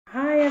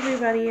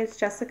everybody, it's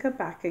Jessica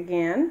back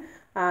again.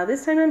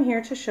 This time I'm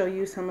here to show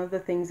you some of the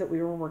things that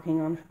we were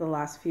working on for the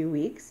last few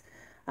weeks.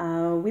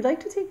 We like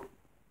to take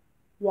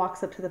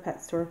walks up to the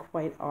pet store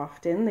quite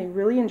often. They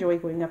really enjoy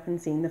going up and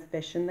seeing the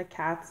fish and the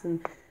cats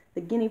and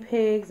the guinea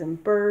pigs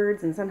and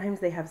birds, and sometimes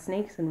they have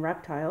snakes and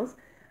reptiles.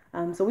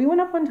 So we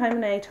went up one time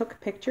and I took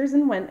pictures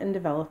and went and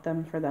developed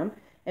them for them.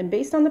 And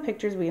based on the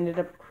pictures, we ended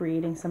up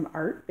creating some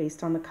art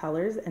based on the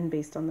colors and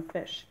based on the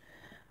fish.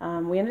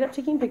 We ended up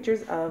taking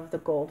pictures of the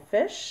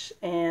goldfish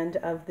and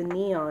of the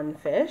neon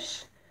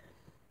fish,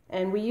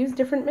 and we used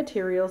different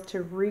materials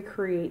to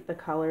recreate the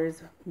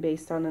colors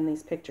based on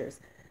these pictures.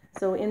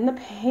 So in the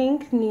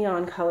pink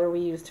neon color,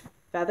 we used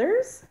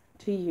feathers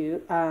to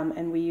use,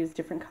 and we used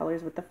different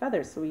colors with the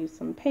feathers. So we used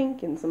some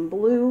pink and some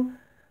blue,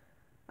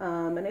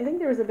 and I think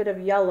there was a bit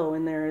of yellow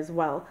in there as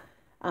well.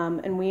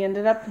 And we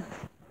ended up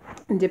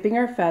dipping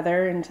our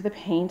feather into the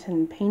paint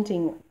and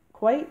painting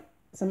quite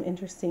some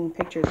interesting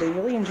pictures. They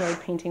really enjoyed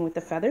painting with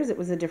the feathers. It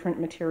was a different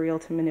material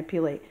to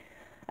manipulate.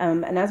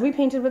 And as we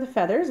painted with the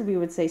feathers, we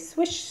would say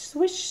swish,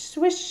 swish,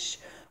 swish,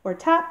 or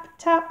tap,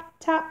 tap,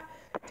 tap,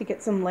 to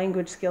get some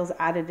language skills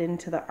added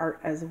into the art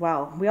as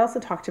well. We also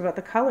talked about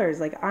the colors,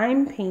 like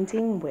I'm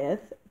painting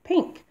with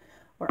pink,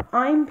 or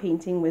I'm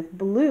painting with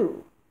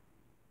blue.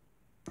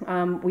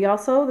 We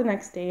also, the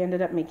next day,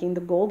 ended up making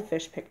the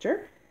goldfish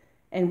picture,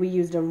 and we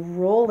used a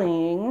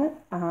rolling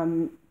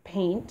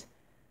paint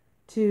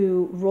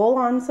to roll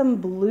on some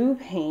blue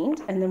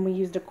paint, and then we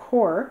used a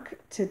cork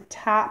to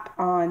tap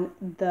on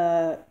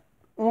the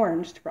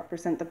orange to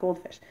represent the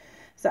goldfish.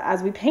 So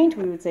as we paint,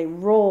 we would say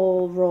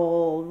roll,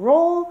 roll,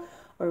 roll,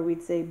 or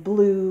we'd say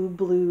blue,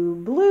 blue,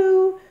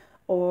 blue,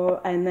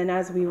 and then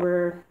as we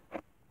were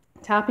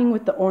tapping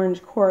with the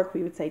orange cork,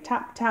 we would say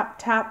tap, tap,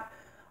 tap,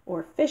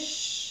 or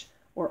fish,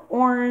 or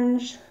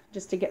orange,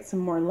 just to get some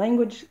more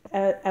language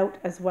out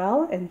as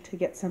well, and to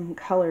get some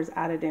colors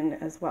added in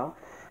as well.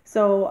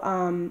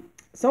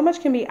 So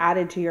much can be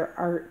added to your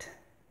art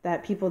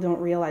that people don't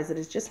realize that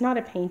it's just not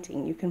a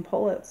painting. You can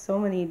pull out so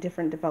many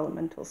different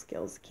developmental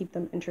skills, keep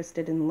them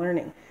interested in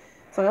learning.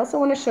 So I also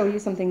want to show you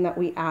something that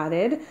we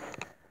added.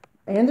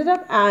 I ended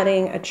up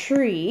adding a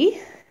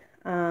tree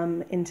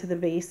into the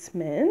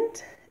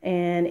basement,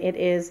 and it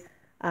is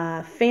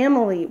a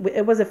family.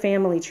 It was a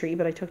family tree,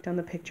 but I took down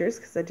the pictures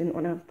because I didn't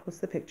want to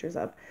post the pictures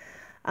up.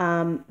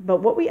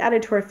 But what we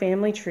added to our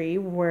family tree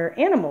were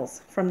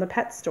animals from the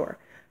pet store.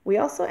 We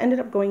also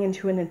ended up going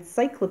into an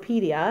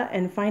encyclopedia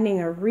and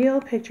finding a real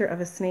picture of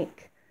a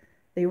snake.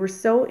 They were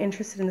so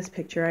interested in this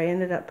picture, I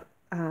ended up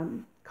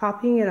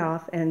copying it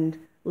off and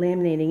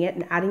laminating it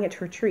and adding it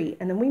to a tree.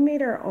 And then we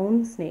made our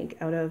own snake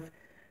out of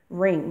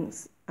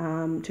rings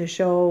to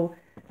show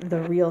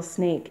the real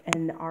snake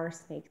and our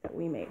snake that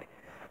we made.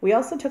 We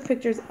also took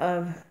pictures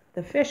of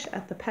the fish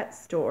at the pet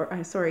store,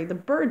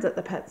 the birds at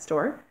the pet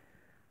store,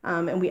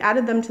 and we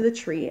added them to the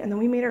tree, and then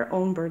we made our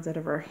own birds out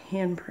of our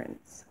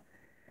handprints.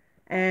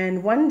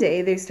 And one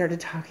day they started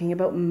talking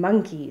about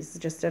monkeys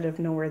just out of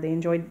nowhere. They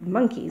enjoyed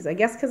monkeys. I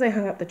guess because I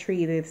hung up the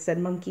tree, they said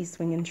monkeys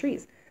swing in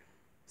trees.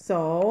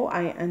 So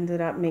I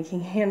ended up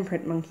making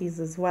handprint monkeys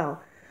as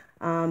well.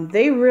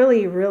 They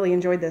really, really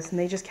enjoyed this, and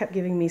they just kept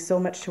giving me so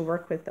much to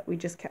work with that we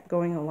just kept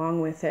going along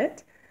with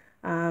it.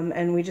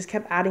 And we just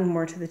kept adding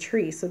more to the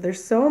tree. So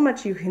there's so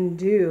much you can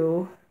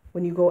do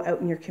when you go out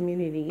in your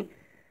community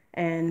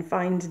and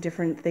find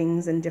different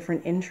things and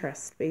different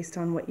interests based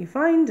on what you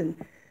find, and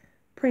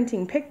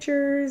printing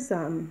pictures.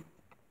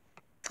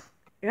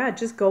 Yeah,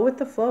 just go with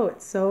the flow.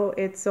 It's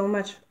so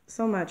much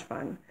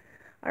fun.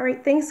 All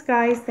right, thanks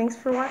guys. Thanks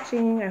for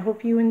watching. I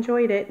hope you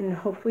enjoyed it, and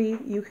hopefully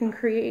you can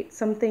create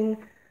something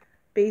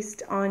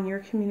based on your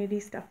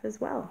community stuff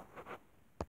as well.